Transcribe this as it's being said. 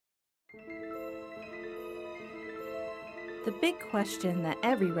The big question that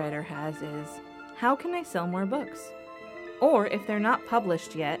every writer has is, how can I sell more books? Or if they're not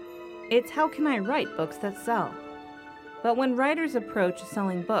published yet, it's how can I write books that sell? But when writers approach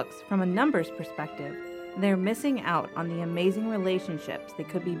selling books from a numbers perspective, they're missing out on the amazing relationships they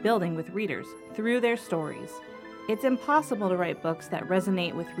could be building with readers through their stories. It's impossible to write books that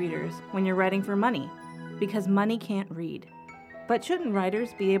resonate with readers when you're writing for money, because money can't read. But shouldn't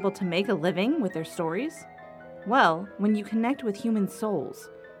writers be able to make a living with their stories? Well, when you connect with human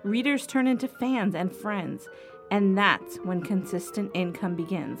souls, readers turn into fans and friends, and that's when consistent income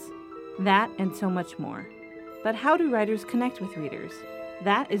begins. That and so much more. But how do writers connect with readers?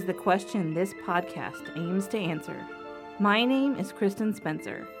 That is the question this podcast aims to answer. My name is Kristen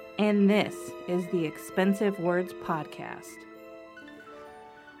Spencer, and this is the Expensive Words Podcast.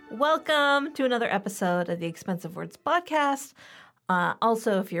 Welcome to another episode of the Expensive Words Podcast.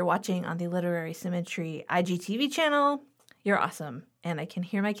 Also, if you're watching on the Literary Symmetry IGTV channel, you're awesome. And I can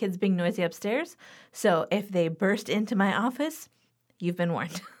hear my kids being noisy upstairs. So if they burst into my office, you've been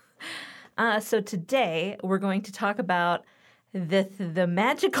warned. So today we're going to talk about the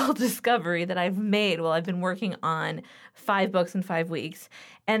magical discovery that I've made while I've been working on 5 books in 5 weeks.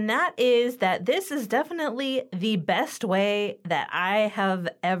 And that is that this is definitely the best way that I have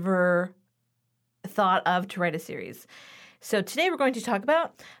ever thought of to write a series. So today we're going to talk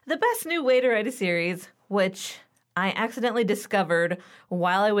about the best new way to write a series, which I accidentally discovered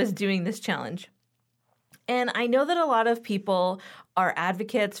while I was doing this challenge. And I know that a lot of people are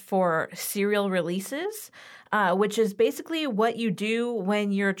advocates for serial releases, which is basically what you do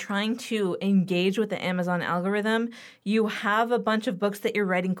when you're trying to engage with the Amazon algorithm. You have a bunch of books that you're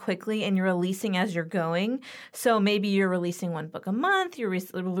writing quickly and you're releasing as you're going. So maybe you're releasing 1 book a month, you're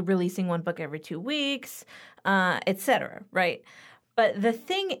releasing 1 book every 2 weeks, etc., right? But the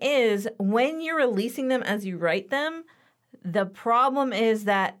thing is, when you're releasing them as you write them, the problem is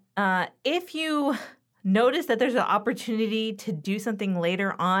that if you notice that there's an opportunity to do something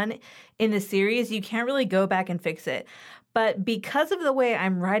later on in the series, you can't really go back and fix it. But because of the way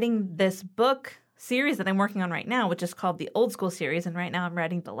I'm writing this book series that I'm working on right now, which is called the Old School series, and right now I'm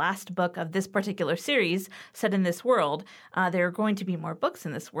writing the last book of this particular series set in this world. There are going to be more books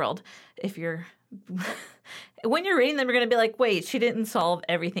in this world. If you're when you're reading them, you're going to be like, wait, she didn't solve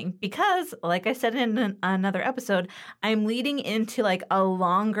everything. Because, like I said in another episode, I'm leading into like a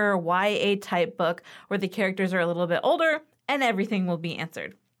longer YA type book where the characters are a little bit older and everything will be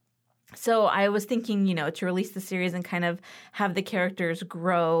answered. So I was thinking, to release the series and kind of have the characters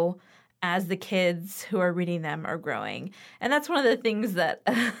grow as the kids who are reading them are growing. And that's one of the things that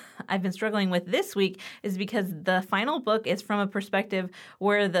I've been struggling with this week, is because the final book is from a perspective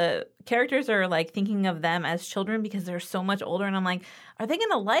where the characters are like thinking of them as children because they're so much older. And I'm like, are they going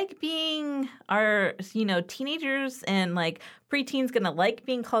to like being teenagers, and like preteens going to like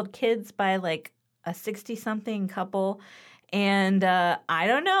being called kids by like a 60-something couple? And I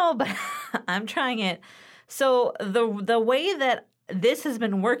don't know, but I'm trying it. So the way that this has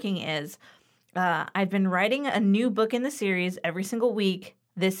been working is I've been writing a new book in the series every single week.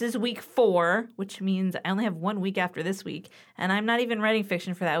 This is week 4, which means I only have 1 week after this week. And I'm not even writing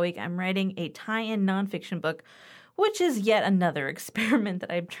fiction for that week. I'm writing a tie-in nonfiction book, which is yet another experiment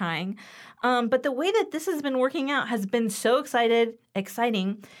that I'm trying. But the way that this has been working out has been so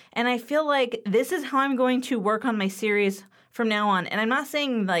exciting. And I feel like this is how I'm going to work on my series from now on. And I'm not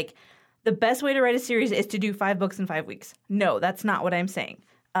saying like the best way to write a series is to do 5 books in 5 weeks. No, that's not what I'm saying.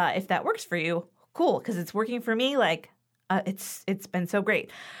 If that works for you, cool, because it's working for me. It's been so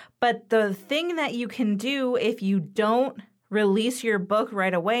great. But the thing that you can do if you don't release your book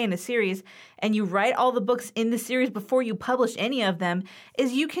right away in a series and you write all the books in the series before you publish any of them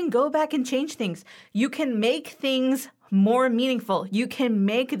is you can go back and change things. You can make things more meaningful. You can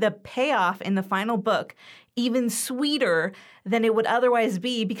make the payoff in the final book even sweeter than it would otherwise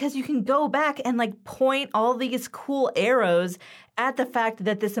be, because you can go back and like point all these cool arrows at the fact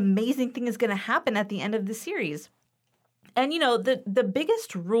that this amazing thing is going to happen at the end of the series. And the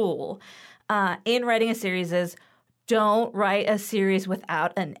biggest rule in writing a series is don't write a series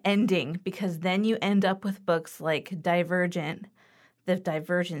without an ending, because then you end up with books like Divergent, the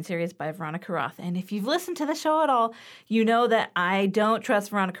Divergent series by Veronica Roth. And if you've listened to the show at all, you know that I don't trust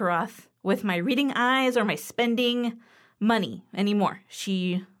Veronica Roth with my reading eyes or my spending money anymore.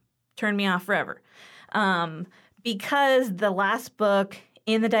 She turned me off forever. Because the last book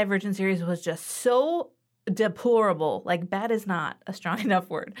in the Divergent series was just so deplorable. Like, bad is not a strong enough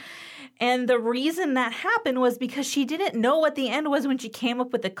word. And the reason that happened was because she didn't know what the end was when she came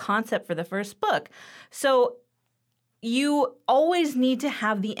up with the concept for the first book. So you always need to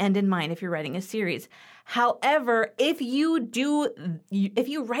have the end in mind if you're writing a series. However, if you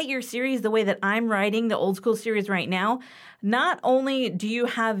write your series the way that I'm writing the old school series right now, not only do you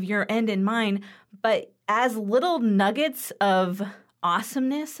have your end in mind, but as little nuggets of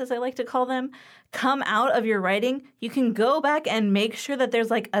awesomeness, as I like to call them, come out of your writing, you can go back and make sure that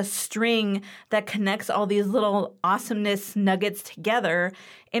there's like a string that connects all these little awesomeness nuggets together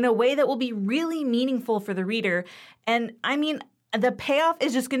in a way that will be really meaningful for the reader. And I mean, the payoff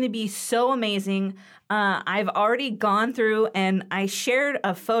is just going to be so amazing. I've already gone through and I shared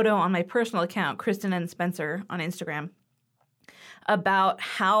a photo on my personal account, Kristen and Spencer on Instagram, about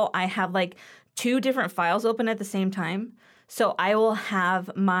how I have like 2 different files open at the same time. So I will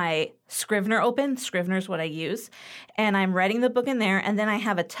have my Scrivener open. Scrivener is what I use. And I'm writing the book in there. And then I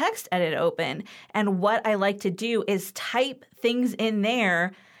have a text edit open. And what I like to do is type things in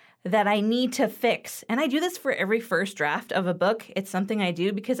there that I need to fix. And I do this for every first draft of a book. It's something I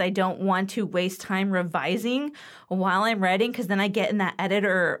do because I don't want to waste time revising while I'm writing, because then I get in that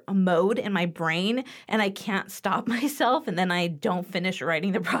editor mode in my brain and I can't stop myself, and then I don't finish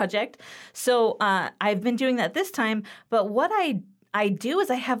writing the project. So I've been doing that this time. But what I do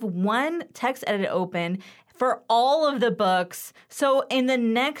is I have one text edit open for all of the books. So in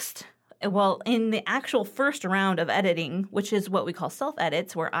the actual first round of editing, which is what we call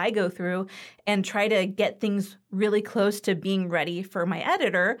self-edits, where I go through and try to get things really close to being ready for my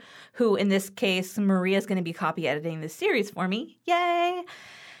editor, who in this case, Maria is going to be copy editing this series for me. Yay!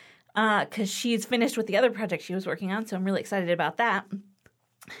 Because she's finished with the other project she was working on, so I'm really excited about that.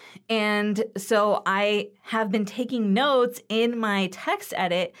 And so I have been taking notes in my text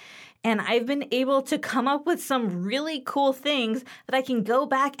edit, and I've been able to come up with some really cool things that I can go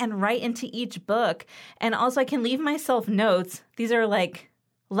back and write into each book. And also I can leave myself notes. These are like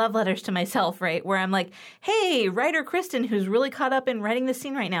love letters to myself, right? Where I'm like, hey, writer Kristen, who's really caught up in writing this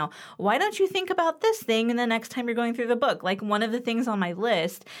scene right now, why don't you think about this thing the next time you're going through the book? Like, one of the things on my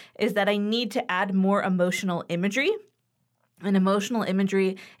list is that I need to add more emotional imagery. And emotional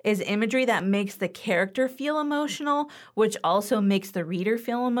imagery is imagery that makes the character feel emotional, which also makes the reader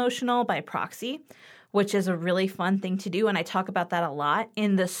feel emotional by proxy, which is a really fun thing to do. And I talk about that a lot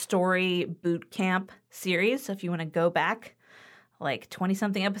in the Story Bootcamp series. So if you want to go back like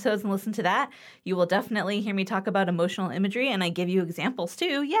 20-something episodes and listen to that, you will definitely hear me talk about emotional imagery. And I give you examples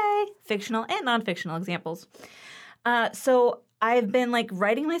too. Yay! Fictional and non-fictional examples. So I've been like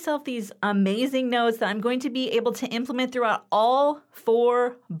writing myself these amazing notes that I'm going to be able to implement throughout all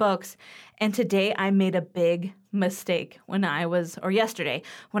 4 books. And today I made a big mistake yesterday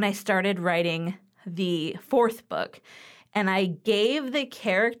when I started writing the 4th book. And I gave the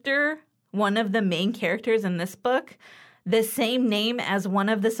character, one of the main characters in this book, the same name as one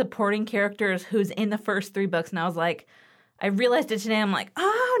of the supporting characters who's in the first 3 books. And I was like, I realized it today. I'm like,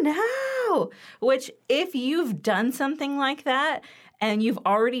 oh no. Which, if you've done something like that and you've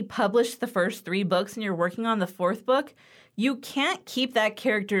already published the first 3 books and you're working on the 4th book, you can't keep that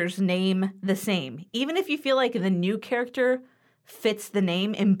character's name the same. Even if you feel like the new character fits the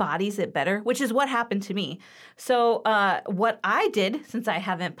name, embodies it better, which is what happened to me. So what I did, since I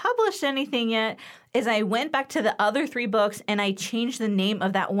haven't published anything yet, is I went back to the other 3 books and I changed the name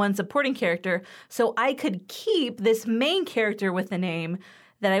of that one supporting character so I could keep this main character with the name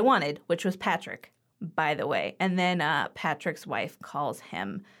that I wanted, which was Patrick, by the way. And then Patrick's wife calls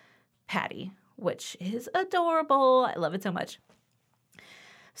him Patty, which is adorable. I love it so much.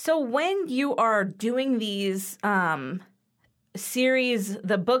 So when you are doing these the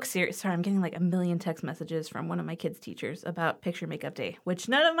book series, sorry, I'm getting like a million text messages from one of my kids' teachers about picture makeup day, which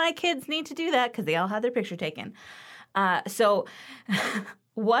none of my kids need to do that because they all had their picture taken. So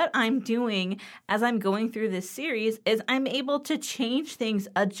what I'm doing as I'm going through this series is I'm able to change things,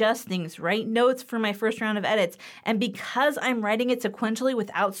 adjust things, write notes for my first round of edits. And because I'm writing it sequentially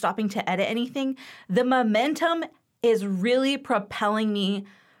without stopping to edit anything, the momentum is really propelling me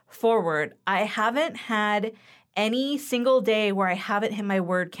forward. I haven't had any single day where I haven't hit my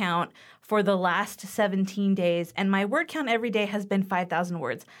word count for the last 17 days. And my word count every day has been 5,000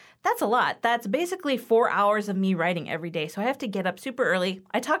 words. That's a lot. That's basically 4 hours of me writing every day. So I have to get up super early.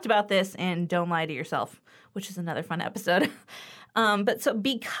 I talked about this in Don't Lie to Yourself, which is another fun episode. But so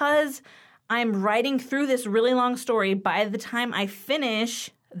because I'm writing through this really long story, by the time I finish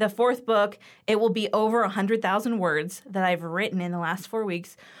the 4th book, it will be over 100,000 words that I've written in the last 4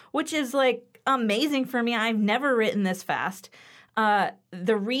 weeks, which is like amazing for me. I've never written this fast.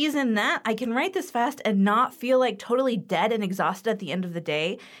 The reason that I can write this fast and not feel like totally dead and exhausted at the end of the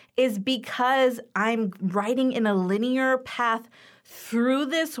day is because I'm writing in a linear path through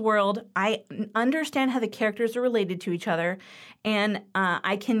this world. I understand how the characters are related to each other. And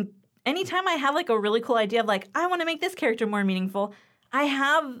I can, anytime I have like a really cool idea of like, I want to make this character more meaningful, I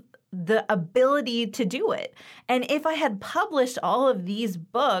have the ability to do it. And if I had published all of these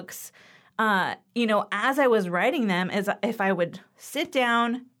books, as I was writing them, as if I would sit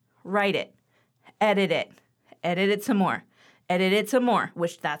down, write it, edit it some more, edit it some more,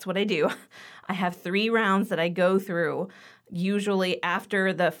 which that's what I do. I have 3 rounds that I go through, usually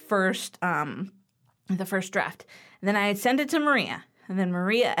after the first draft. Then I send it to Maria, and then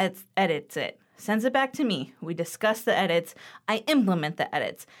Maria edits it, sends it back to me. We discuss the edits. I implement the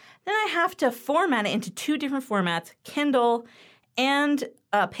edits. Then I have to format it into 2 different formats, Kindle and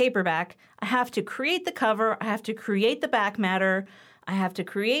paperback. I have to create the cover. I have to create the back matter. I have to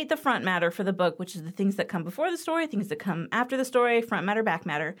create the front matter for the book, which is the things that come before the story, things that come after the story, front matter, back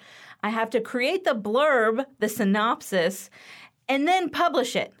matter. I have to create the blurb, the synopsis, and then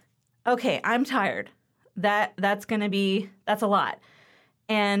publish it. Okay, I'm tired. That's a lot.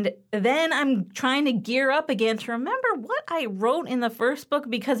 And then I'm trying to gear up again to remember what I wrote in the first book,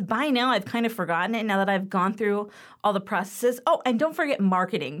 because by now I've kind of forgotten it now that I've gone through all the processes. Oh, and don't forget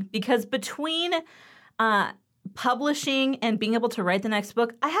marketing, because between publishing and being able to write the next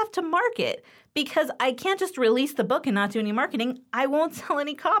book, I have to market, because I can't just release the book and not do any marketing. I won't sell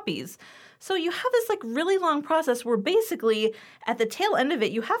any copies. So you have this like really long process where basically at the tail end of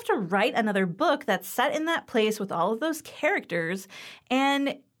it, you have to write another book that's set in that place with all of those characters.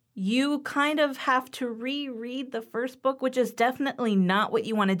 And you kind of have to reread the first book, which is definitely not what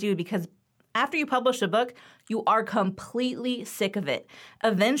you want to do, because after you publish a book, you are completely sick of it.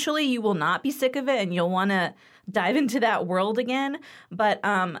 Eventually, you will not be sick of it and you'll want to dive into that world again. But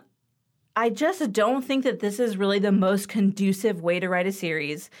I just don't think that this is really the most conducive way to write a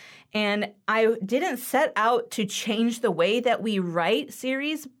series. And I didn't set out to change the way that we write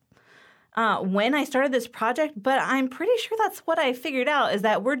series when I started this project, but I'm pretty sure that's what I figured out, is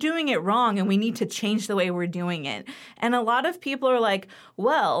that we're doing it wrong and we need to change the way we're doing it. And a lot of people are like,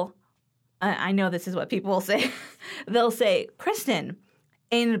 well, I know this is what people will say. They'll say, Kristen,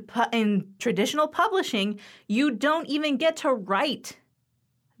 in traditional publishing, you don't even get to write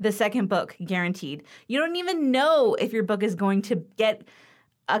the second book guaranteed. You don't even know if your book is going to get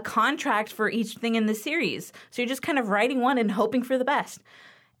a contract for each thing in the series. So you're just kind of writing one and hoping for the best.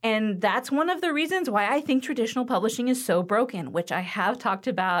 And that's one of the reasons why I think traditional publishing is so broken, which I have talked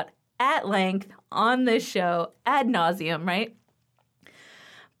about at length on this show ad nauseum, right?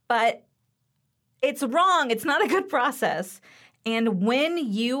 But it's wrong. It's not a good process. And when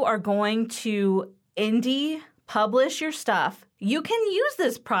you are going to indie publish your stuff, you can use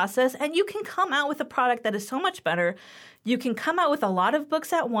this process and you can come out with a product that is so much better. You can come out with a lot of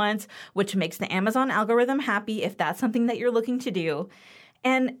books at once, which makes the Amazon algorithm happy if that's something that you're looking to do.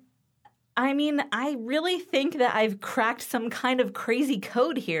 And I mean, I really think that I've cracked some kind of crazy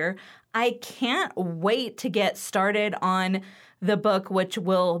code here. I can't wait to get started on the book, which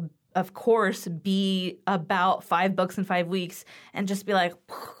will, of course, be about 5 books in 5 weeks, and just be like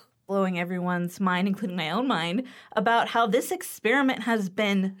blowing everyone's mind, including my own mind, about how this experiment has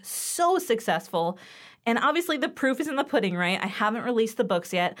been so successful. And obviously the proof is in the pudding, right? I haven't released the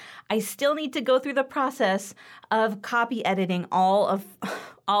books yet. I still need to go through the process of copy editing all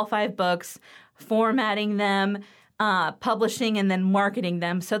 5 books, formatting them, publishing, and then marketing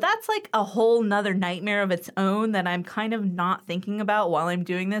them. So that's like a whole nother nightmare of its own that I'm kind of not thinking about while I'm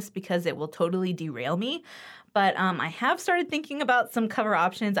doing this, because it will totally derail me. But I have started thinking about some cover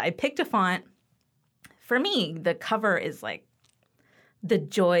options. I picked a font. For me, the cover is like the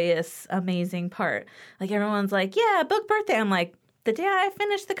joyous, amazing part. Like everyone's like, yeah, book birthday. I'm like, the day I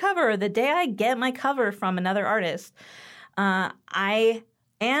finish the cover, the day I get my cover from another artist. I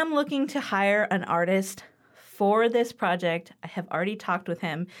am looking to hire an artist for this project. I have already talked with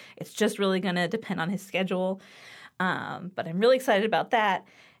him. It's just really going to depend on his schedule. But I'm really excited about that.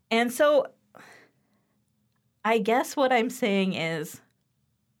 And so I guess what I'm saying is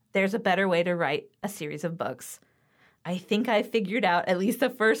there's a better way to write a series of books. I think I figured out at least the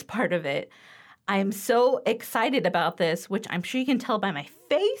first part of it. I'm so excited about this, which I'm sure you can tell by my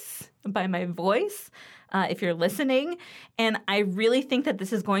face, by my voice, if you're listening. And I really think that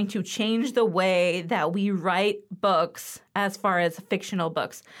this is going to change the way that we write books as far as fictional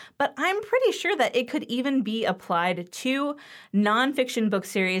books. But I'm pretty sure that it could even be applied to nonfiction book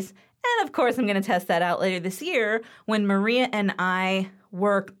series. And of course, I'm going to test that out later this year when Maria and I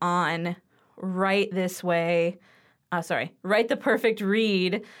work on Write the Perfect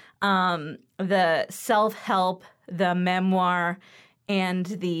Read, the self-help, the memoir, and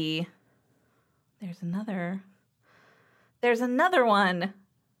there's another one.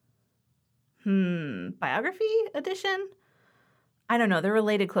 Biography edition? I don't know. They're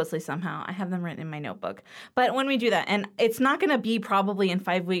related closely somehow. I have them written in my notebook. But when we do that, and it's not going to be probably in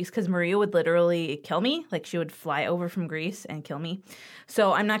 5 weeks because Maria would literally kill me. Like she would fly over from Greece and kill me.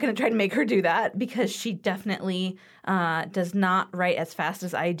 So I'm not going to try to make her do that because she definitely does not write as fast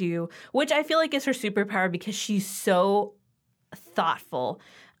as I do, which I feel like is her superpower because she's so thoughtful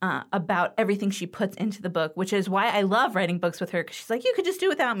about everything she puts into the book, which is why I love writing books with her because she's like, you could just do it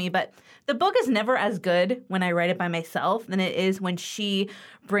without me. But the book is never as good when I write it by myself than it is when she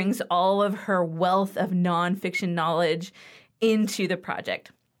brings all of her wealth of nonfiction knowledge into the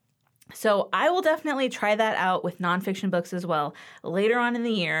project. So I will definitely try that out with nonfiction books as well later on in the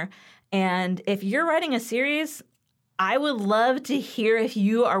year. And if you're writing a series, I would love to hear if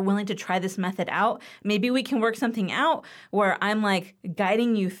you are willing to try this method out. Maybe we can work something out where I'm like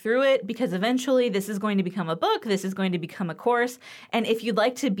guiding you through it because eventually this is going to become a book. This is going to become a course. And if you'd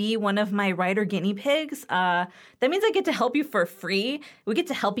like to be one of my writer guinea pigs, that means I get to help you for free. We get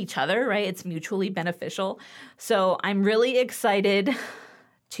to help each other, right? It's mutually beneficial. So I'm really excited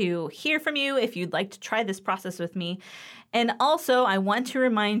to hear from you if you'd like to try this process with me. And also, I want to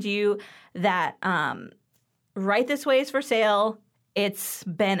remind you that Write This Way is for sale. It's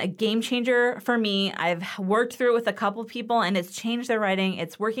been a game changer for me. I've worked through it with a couple people and it's changed their writing.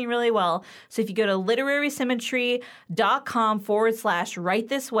 It's working really well. So if you go to literarysymmetry.com/write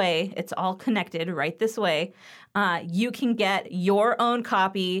this way, it's all connected, Write This Way, you can get your own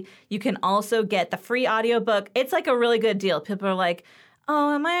copy. You can also get the free audiobook. It's like a really good deal. People are like,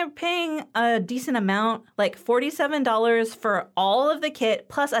 oh, am I paying a decent amount? Like $47 for all of the kit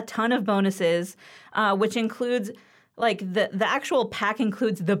plus a ton of bonuses, which includes like the actual pack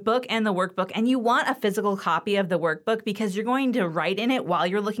includes the book and the workbook. And you want a physical copy of the workbook because you're going to write in it while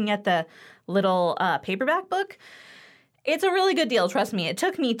you're looking at the little paperback book. It's a really good deal, trust me. It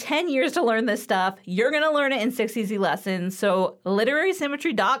took me 10 years to learn this stuff. You're going to learn it in 6 easy lessons. So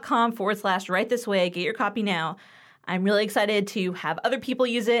literarysymmetry.com/write this way. Get your copy now. I'm really excited to have other people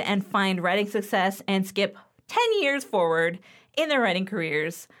use it and find writing success and skip 10 years forward in their writing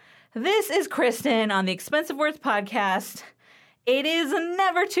careers. This is Kristen on the Expensive Words Podcast. It is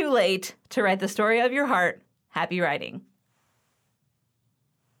never too late to write the story of your heart. Happy writing.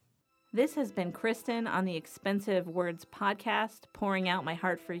 This has been Kristen on the Expensive Words Podcast, pouring out my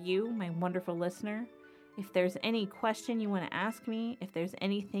heart for you, my wonderful listener. If there's any question you want to ask me, if there's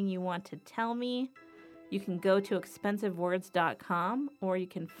anything you want to tell me, you can go to expensivewords.com or you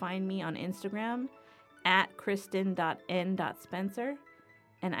can find me on Instagram at kristen.n.spencer.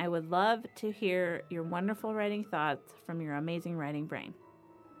 And I would love to hear your wonderful writing thoughts from your amazing writing brain.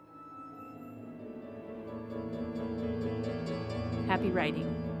 Happy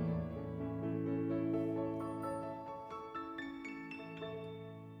writing.